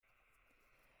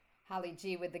Holly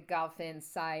G with the Golf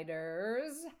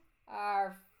Insiders.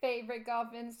 Our favorite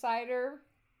golf insider,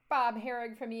 Bob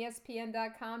Harig from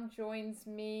ESPN.com, joins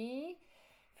me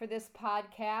for this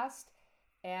podcast.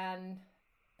 And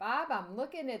Bob, I'm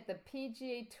looking at the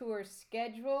PGA Tour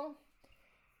schedule,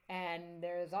 and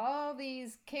there's all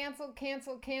these cancel.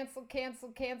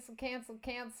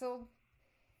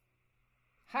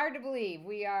 Hard to believe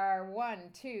we are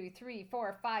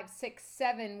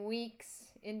 7 weeks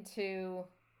into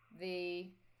the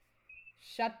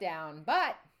shutdown.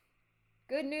 But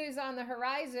good news on the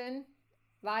horizon.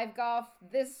 Live golf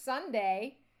this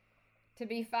Sunday, to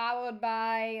be followed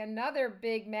by another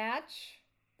big match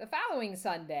the following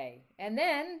Sunday. And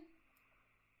then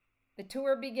the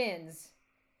tour begins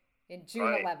in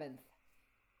June 11th.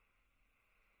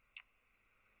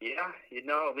 Yeah,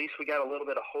 at least we got a little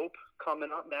bit of hope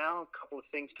coming up now. A couple of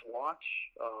things to watch.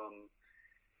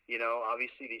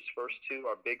 Obviously these first two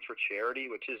are big for charity,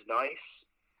 which is nice.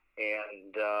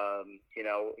 And,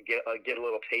 get a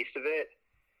little taste of it.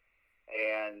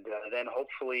 And then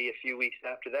hopefully a few weeks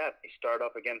after that, they start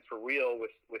up again for real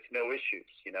with no issues,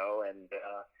 And,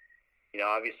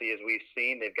 obviously, as we've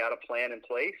seen, they've got a plan in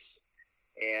place.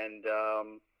 And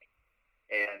the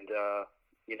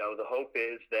hope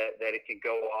is that it can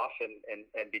go off and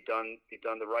be done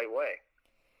the right way.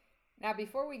 Now,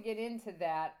 before we get into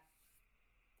that,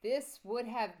 this would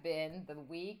have been the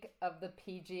week of the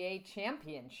PGA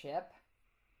Championship.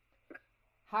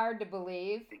 Hard to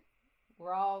believe.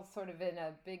 We're all sort of in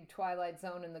a big twilight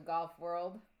zone in the golf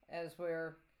world as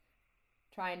we're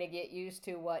trying to get used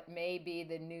to what may be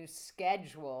the new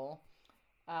schedule.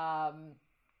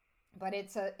 But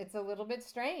it's a little bit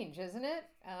strange, isn't it?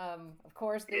 Of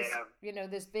course,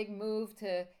 this big move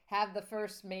to have the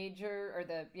first major or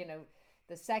the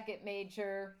second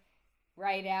major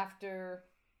right after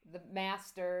the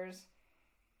Masters,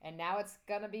 and now it's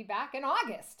going to be back in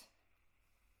August.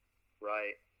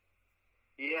 Right.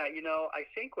 Yeah, I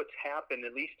think what's happened,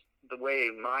 at least the way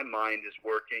my mind is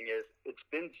working, is it's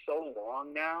been so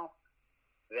long now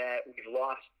that we've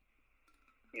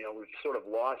sort of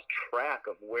lost track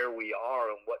of where we are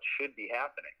and what should be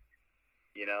happening.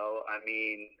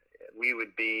 We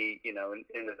would be,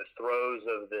 into the throes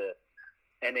of the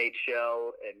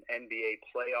NHL and NBA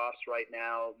playoffs right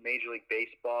now. Major League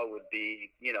Baseball would be,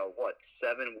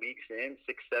 7 weeks in,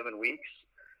 6-7 weeks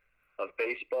of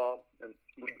baseball, and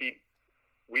we'd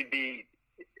be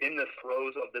in the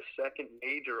throes of the second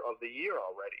major of the year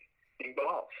already in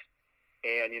golf.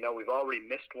 And, we've already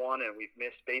missed one, and we've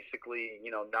missed basically,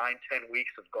 9-10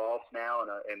 weeks of golf now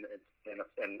and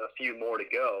a few more to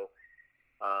go.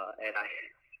 And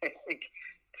I think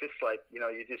just like,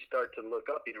 you just start to look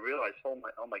up and you realize, oh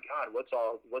my God, what's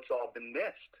all been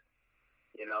missed,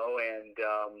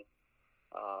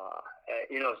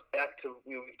 back to,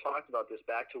 we've talked about this,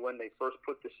 back to when they first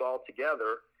put this all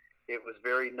together. It was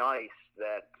very nice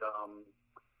that,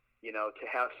 to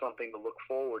have something to look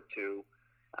forward to.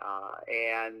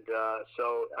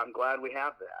 So I'm glad we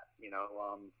have that.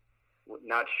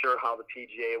 Not sure how the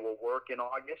PGA will work in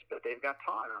August, but they've got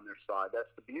time on their side.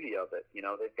 That's the beauty of it.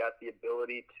 They've got the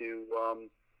ability to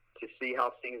see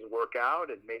how things work out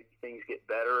and make things get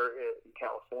better in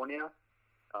California.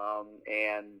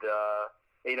 And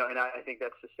I think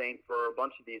that's the same for a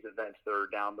bunch of these events that are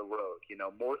down the road.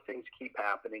 More things keep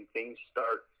happening. We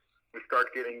start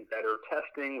getting better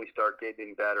testing. We start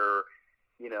getting better,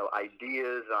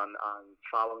 ideas on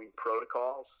following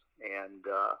protocols. And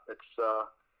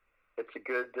it's a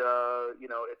good,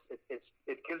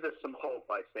 it gives us some hope,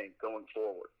 I think, going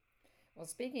forward. Well,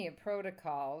 speaking of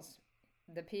protocols,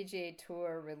 the PGA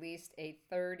Tour released a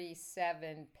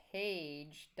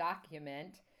 37-page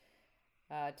document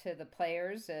to the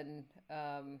players and,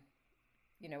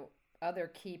 other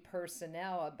key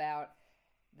personnel about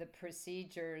the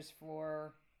procedures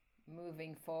for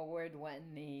moving forward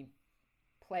when the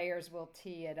players will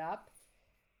tee it up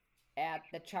at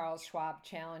the Charles Schwab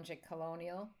Challenge at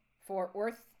Colonial. Fort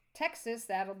Worth, Texas,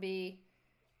 that'll be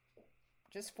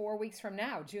just 4 weeks from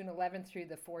now, June 11th through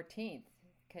the 14th.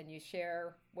 Can you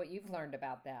share what you've learned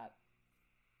about that?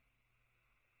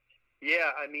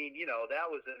 Yeah, that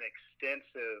was an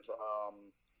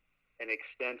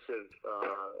extensive,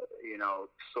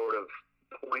 sort of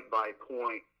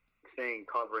point-by-point thing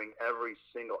covering every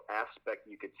single aspect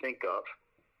you could think of.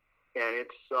 And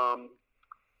it's,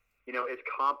 as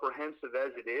comprehensive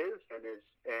as it is and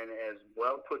as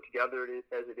well put together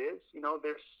as it is,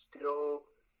 there's still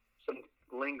some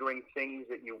lingering things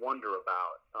that you wonder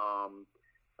about.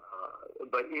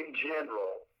 But in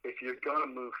general, if you're going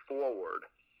to move forward,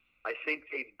 I think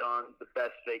they've done the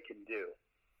best they can do.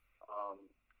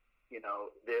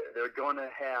 they're going to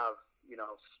have,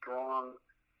 strong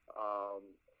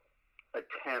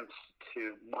attempts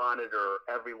to monitor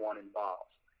everyone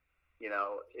involved.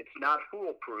 It's not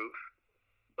foolproof,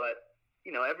 but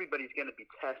everybody's going to be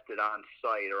tested on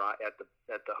site or at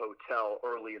the hotel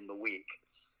early in the week.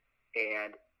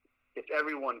 And if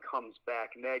everyone comes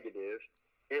back negative,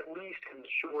 at least in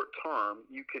the short term,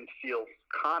 you can feel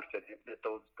confident that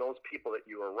those people that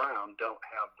you're around don't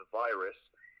have the virus.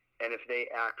 And if they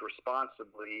act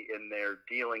responsibly in their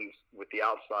dealings with the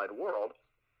outside world,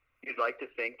 you'd like to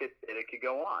think that it could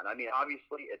go on. I mean,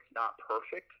 obviously, it's not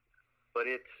perfect, but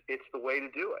it's the way to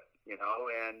do it,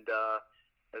 And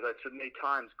as I've said many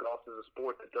times, golf is a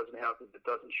sport that doesn't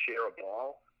share a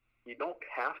ball. You don't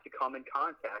have to come in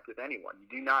contact with anyone. You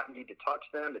do not need to touch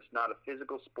them. It's not a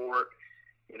physical sport.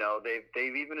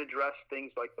 They've even addressed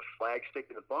things like the flag stick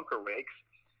and the bunker rakes.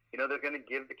 They're going to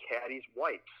give the caddies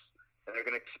wipes, and they're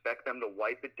going to expect them to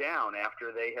wipe it down after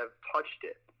they have touched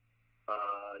it.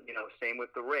 Same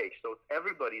with the rake. So if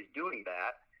everybody's doing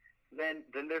that, then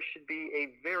there should be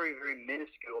a very, very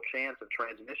minuscule chance of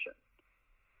transmission.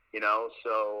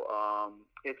 So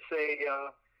it's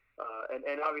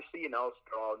and obviously, they're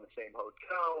all in the same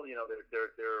hotel.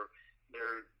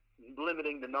 They're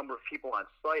limiting the number of people on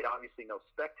site. Obviously, no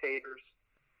spectators.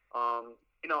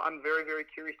 I'm very, very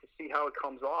curious to see how it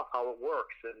comes off, how it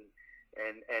works,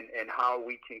 and how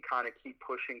we can kind of keep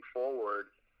pushing forward.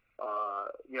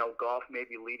 Golf may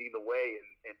be leading the way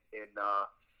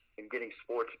in getting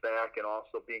sports back and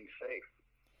also being safe.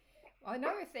 Well,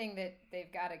 another thing that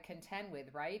they've got to contend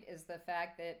with, right, is the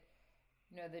fact that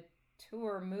the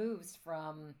tour moves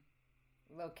from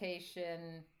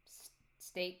location,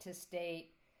 state to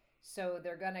state. So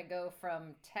they're going to go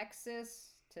from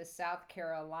Texas to South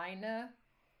Carolina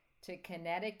to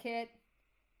Connecticut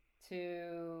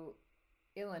to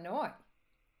Illinois,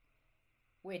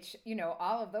 which,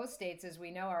 all of those states, as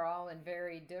we know, are all in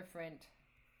very different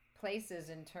places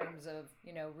in terms of,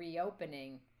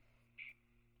 reopening.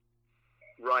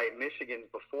 Right. Michigan's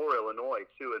before Illinois,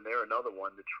 too, and they're another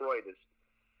one. Detroit is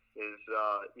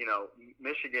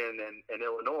Michigan and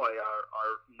Illinois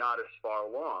are not as far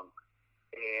along.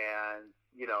 And,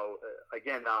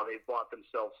 again, now they've bought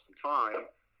themselves some time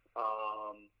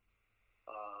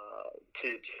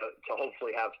to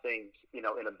hopefully have things, in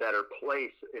a better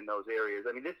place in those areas.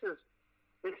 I mean, this is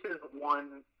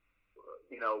one,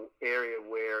 area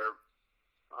where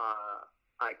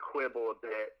I quibble a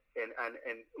bit.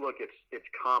 And look, it's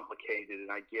complicated, and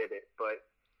I get it, but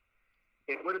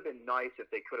it would have been nice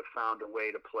if they could have found a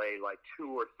way to play like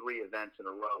 2 or 3 events in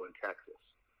a row in Texas.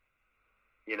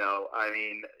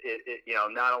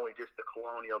 Not only just the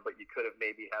Colonial, but you could have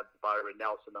maybe had the Byron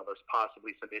Nelson. Now, there's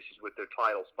possibly some issues with their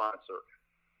title sponsor.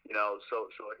 So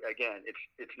again,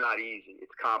 it's not easy.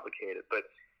 It's complicated. But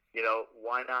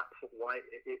why not? Why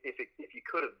if you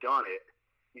could have done it,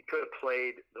 you could have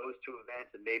played those 2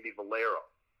 events and maybe Valero.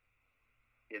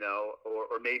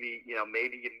 Or maybe you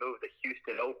move the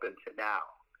Houston Open to now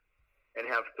and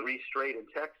have 3 straight in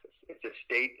Texas. It's a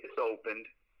state that's opened.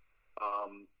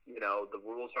 The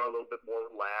rules are a little bit more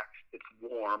relaxed. It's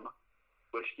warm,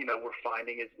 which, we're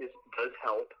finding does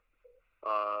help.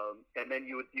 And then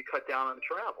you cut down on the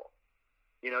travel.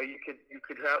 You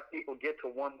could have people get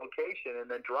to one location and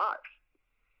then drive.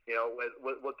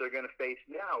 What they're going to face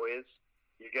now is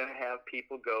you're going to have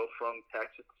people go from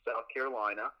Texas to South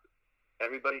Carolina.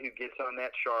 Everybody who gets on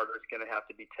that charter is going to have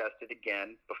to be tested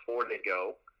again before they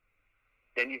go.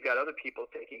 Then you've got other people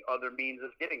taking other means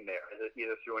of getting there,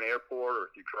 either through an airport or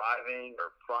through driving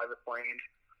or private planes.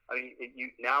 I mean,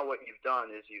 now what you've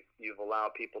done is you've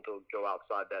allowed people to go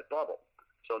outside that bubble.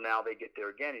 So now they get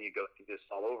there again, and you go through this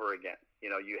all over again.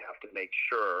 You have to make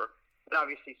sure. And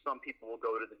obviously, some people will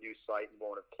go to the new site and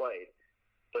won't have played,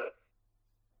 but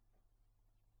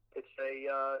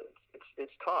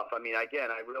it's tough. I mean,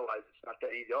 again, I realize it's not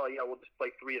that easy. Oh, yeah, we'll just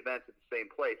play 3 events at the same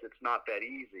place. It's not that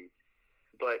easy.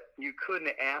 But you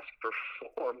couldn't ask for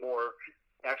 4 more,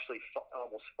 actually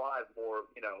almost 5 more,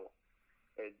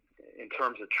 in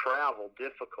terms of travel,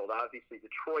 difficult. Obviously,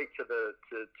 Detroit to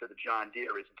the John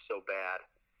Deere isn't so bad.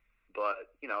 But,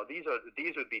 these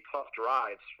would be tough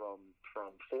drives from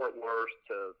Fort Worth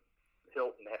to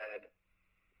Hilton Head.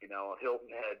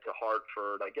 Hilton Head to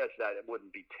Hartford. I guess that it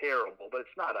wouldn't be terrible, but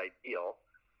it's not ideal.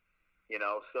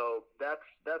 So that's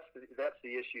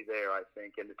the issue there, I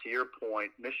think. And to your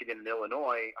point, Michigan and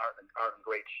Illinois aren't in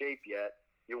great shape yet.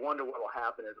 You wonder what will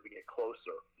happen as we get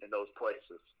closer in those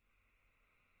places.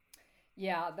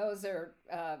 Yeah,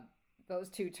 those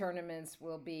 2 tournaments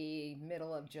will be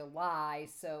middle of July,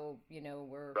 so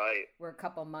we're a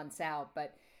couple months out.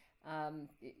 But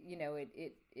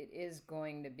It is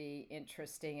going to be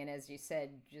interesting. And as you said,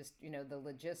 just, the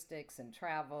logistics and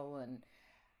travel and,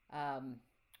 um,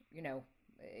 you know,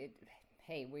 it,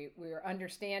 hey, we're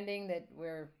understanding that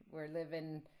we're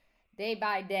living day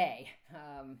by day,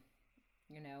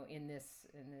 in this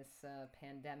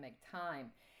pandemic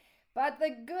time. But the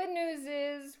good news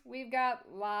is we've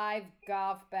got live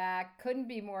golf back. Couldn't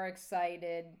be more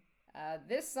excited.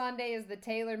 This Sunday is the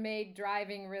TaylorMade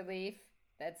Driving Relief.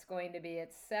 That's going to be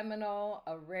at Seminole,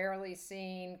 a rarely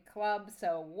seen club.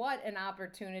 So, what an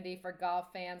opportunity for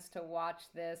golf fans to watch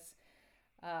this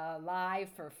live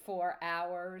for 4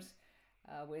 hours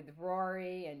with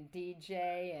Rory and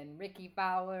DJ and Ricky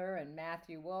Fowler and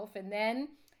Matthew Wolf. And then,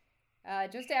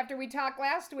 just after we talked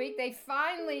last week, they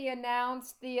finally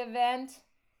announced the event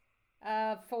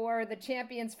for the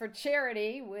Champions for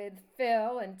Charity with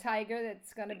Phil and Tiger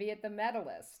that's going to be at the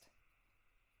Medalist.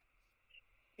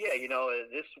 Yeah,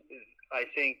 this I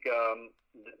think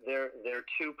they're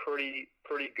two pretty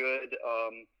good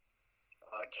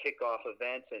kickoff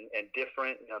events and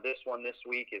different. This one this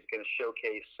week is going to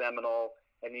showcase Seminole,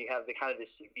 and you have the kind of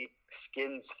this unique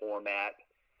skins format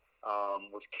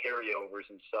with carryovers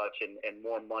and such, and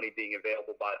more money being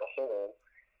available by the hole.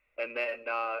 And then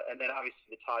obviously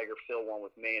the Tiger Phil one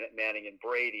with Manning and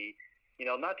Brady.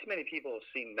 Not too many people have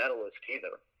seen Medalist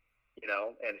either.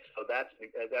 And so that's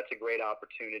a great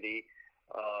opportunity.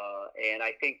 And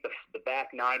I think the back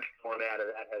nine format of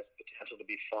that has potential to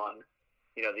be fun.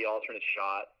 The alternate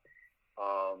shot.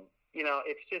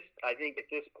 It's just, I think at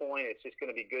this point, it's just going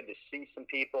to be good to see some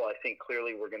people. I think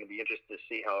clearly we're going to be interested to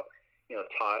see how,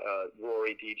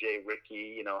 Rory, DJ,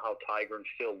 Ricky, how Tiger and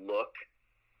Phil look,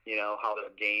 how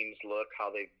their games look, how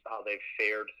they've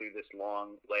fared through this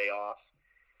long layoff.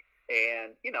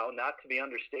 And, not to be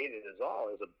understated at all,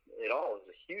 is a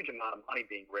huge amount of money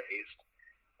being raised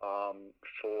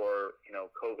for,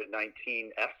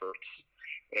 COVID-19 efforts.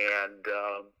 And,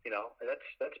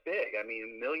 that's big. I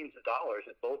mean, millions of dollars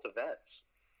at both events,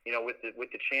 with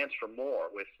the chance for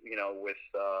more,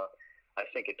 I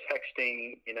think a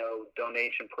texting,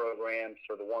 donation program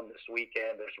for the one this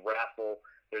weekend. There's raffle.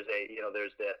 There's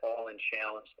that all-in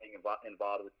challenge thing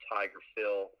involved with Tiger,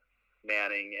 Phil,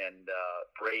 Manning, and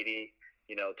Brady,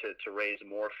 to raise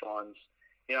more funds.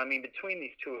 Between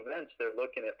these two events, they're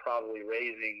looking at probably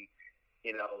raising,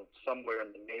 somewhere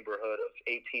in the neighborhood of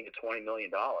 $18 to $20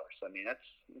 million. I mean, that's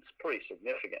pretty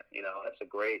significant. That's a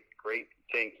great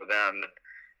thing for them,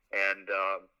 and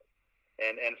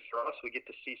for us, we get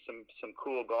to see some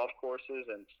cool golf courses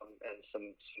and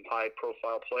some high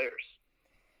profile players.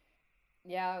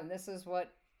 Yeah, and this is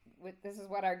what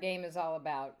our game is all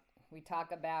about. We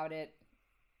talk about it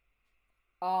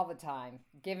all the time.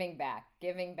 Giving back.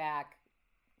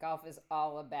 Golf is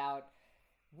all about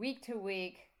week to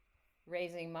week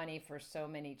raising money for so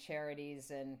many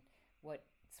charities, and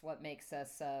what makes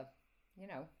us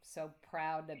so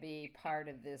proud to be part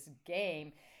of this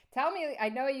game. Tell me, I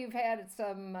know you've had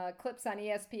some clips on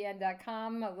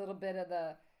ESPN.com, a little bit of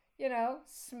the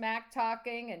smack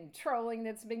talking and trolling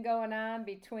that's been going on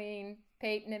between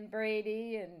Peyton and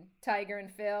Brady and Tiger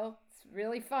and Phil. It's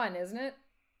really fun, isn't it?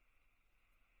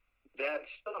 That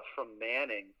stuff from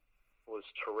Manning was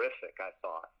terrific, I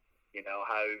thought.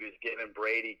 How he was giving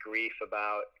Brady grief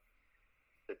about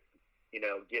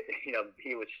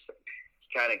he was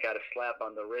kind of got a slap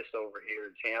on the wrist over here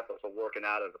in Tampa for working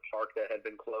out of the park that had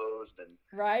been closed, and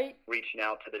right, reaching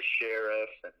out to the sheriff,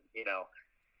 and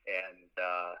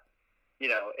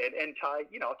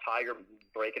Tiger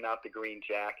breaking out the green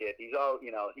jacket. He's all,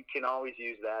 he can always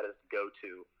use that as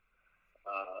go-to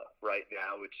right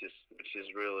now, which is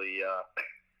really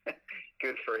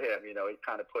good for him. He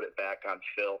kind of put it back on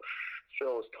Phil.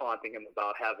 Phil was taunting him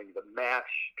about having the match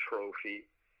trophy.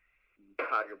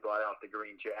 Tiger brought out the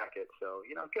green jacket. So,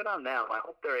 good on them. I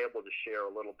hope they're able to share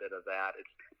a little bit of that.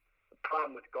 The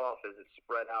problem with golf is it's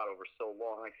spread out over so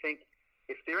long. I think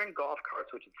if they're in golf carts,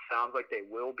 which it sounds like they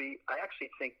will be, I actually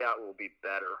think that will be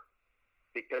better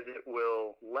because it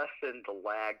will lessen the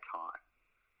lag time.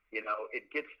 It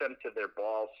gets them to their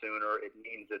ball sooner. It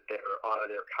means that they're out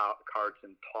of their carts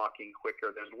and talking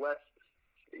quicker. There's less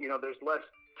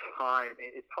time.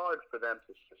 It's hard for them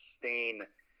to sustain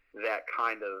that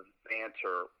kind of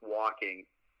banter walking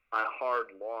on a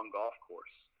hard, long golf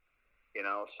course.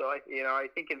 So I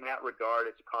think in that regard,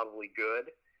 it's probably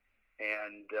good.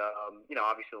 And,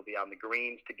 obviously they'll be on the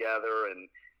greens together and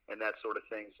that sort of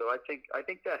thing. So I think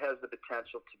that has the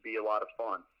potential to be a lot of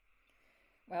fun.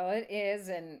 Well, it is,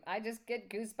 and I just get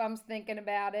goosebumps thinking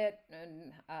about it.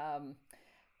 And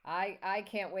I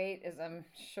can't wait, as I'm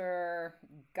sure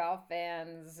golf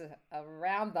fans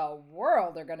around the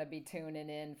world are going to be tuning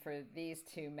in for these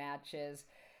two matches.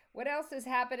 What else is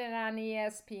happening on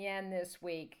ESPN this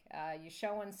week? You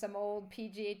showing some old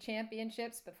PGA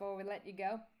championships before we let you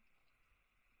go?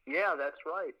 Yeah, that's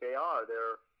right. They are.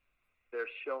 They're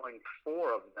showing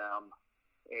 4 of them,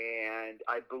 and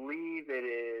I believe it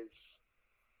is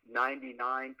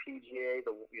 99 PGA,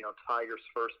 Tiger's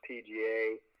first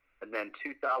PGA, and then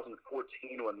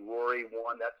 2014 when Rory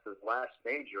won. That's his last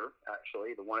major,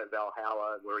 actually, the one at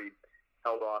Valhalla where he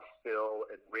held off Phil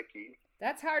and Ricky.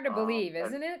 That's hard to believe,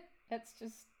 isn't it? That's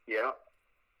just yeah.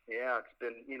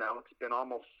 It's been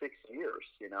almost 6 years.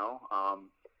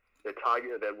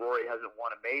 That Rory hasn't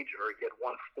won a major. He had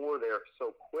won 4 there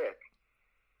so quick,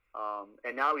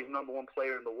 and now he's number 1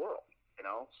 player in the world.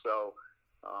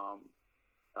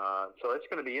 So it's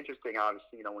going to be interesting,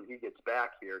 obviously, when he gets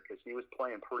back here because he was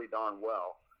playing pretty darn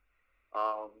well.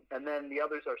 And then the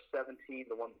others are 17,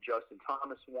 the one Justin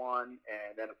Thomas won,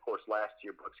 and then, of course, last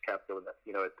year Brooks Koepka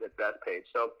at Bethpage.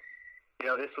 So,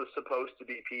 this was supposed to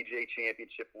be PGA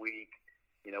Championship week.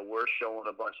 We're showing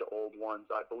a bunch of old ones.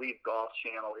 I believe Golf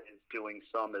Channel is doing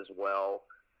some as well.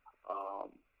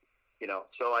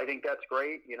 So I think that's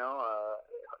great.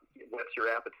 Whets your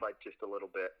appetite just a little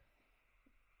bit.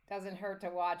 Doesn't hurt to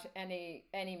watch any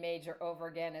major over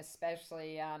again,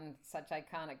 especially on such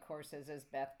iconic courses as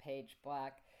Bethpage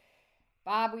Black.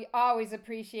 Bob, we always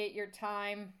appreciate your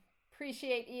time.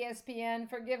 Appreciate ESPN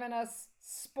for giving us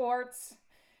sports,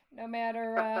 no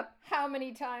matter how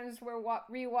many times we're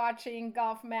rewatching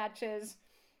golf matches.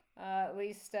 At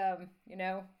least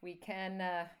we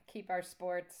can keep our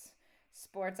sports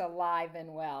alive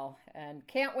and well. And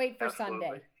can't wait for Absolutely.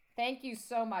 Sunday. Thank you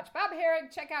so much. Bob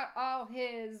Harig, check out all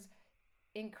his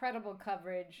incredible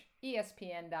coverage,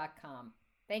 ESPN.com.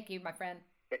 Thank you, my friend.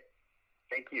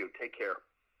 Thank you. Take care.